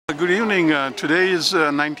Good evening. Today is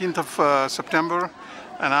 19th of September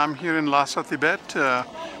and I'm here in Lhasa, Tibet,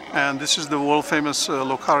 and this is the world famous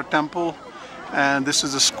Lhasa temple, and this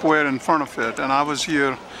is the square in front of it. And I was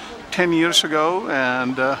here 10 years ago,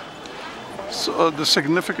 and so the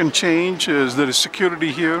significant change is there is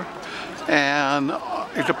security here, and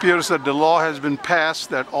it appears that the law has been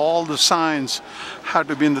passed that all the signs had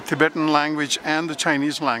to be in the Tibetan language and the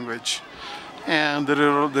Chinese language, and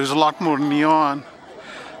there's a lot more neon,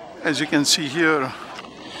 as you can see here,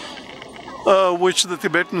 which the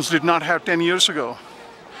Tibetans did not have 10 years ago.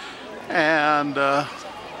 And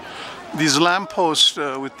these lampposts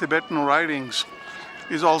with Tibetan writings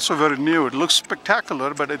is also very new. It looks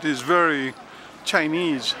spectacular, but it is very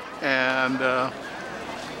Chinese. And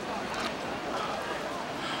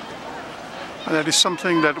that is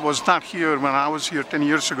something that was not here when I was here 10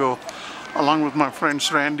 years ago, along with my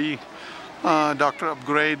friends Randy, Dr.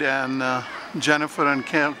 Upgrade, and Jennifer and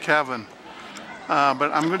Kevin.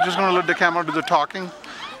 But I'm just going to let the camera do the talking.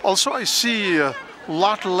 Also, I see a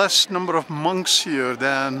lot less number of monks here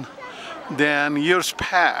than years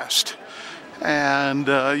past. And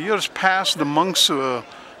years past, the monks,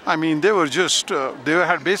 I mean, they were just, they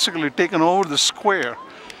had basically taken over the square.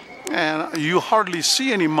 And you hardly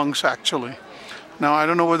see any monks actually. Now, I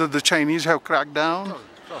don't know whether the Chinese have cracked down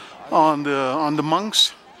on the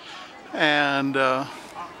monks, and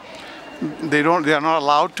they are not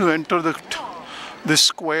allowed to enter the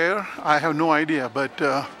square. I have no idea, but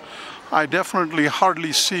I definitely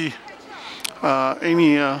hardly see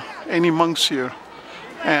any monks here.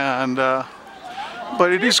 And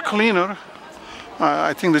but it is cleaner.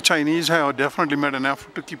 I think the Chinese have definitely made an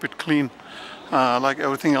effort to keep it clean, like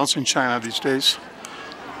everything else in China these days.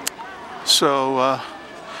 So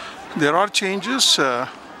there are changes,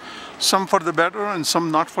 some for the better and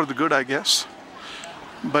some not for the good, I guess.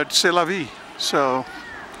 But c'est la vie. So,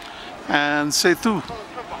 and c'est tout.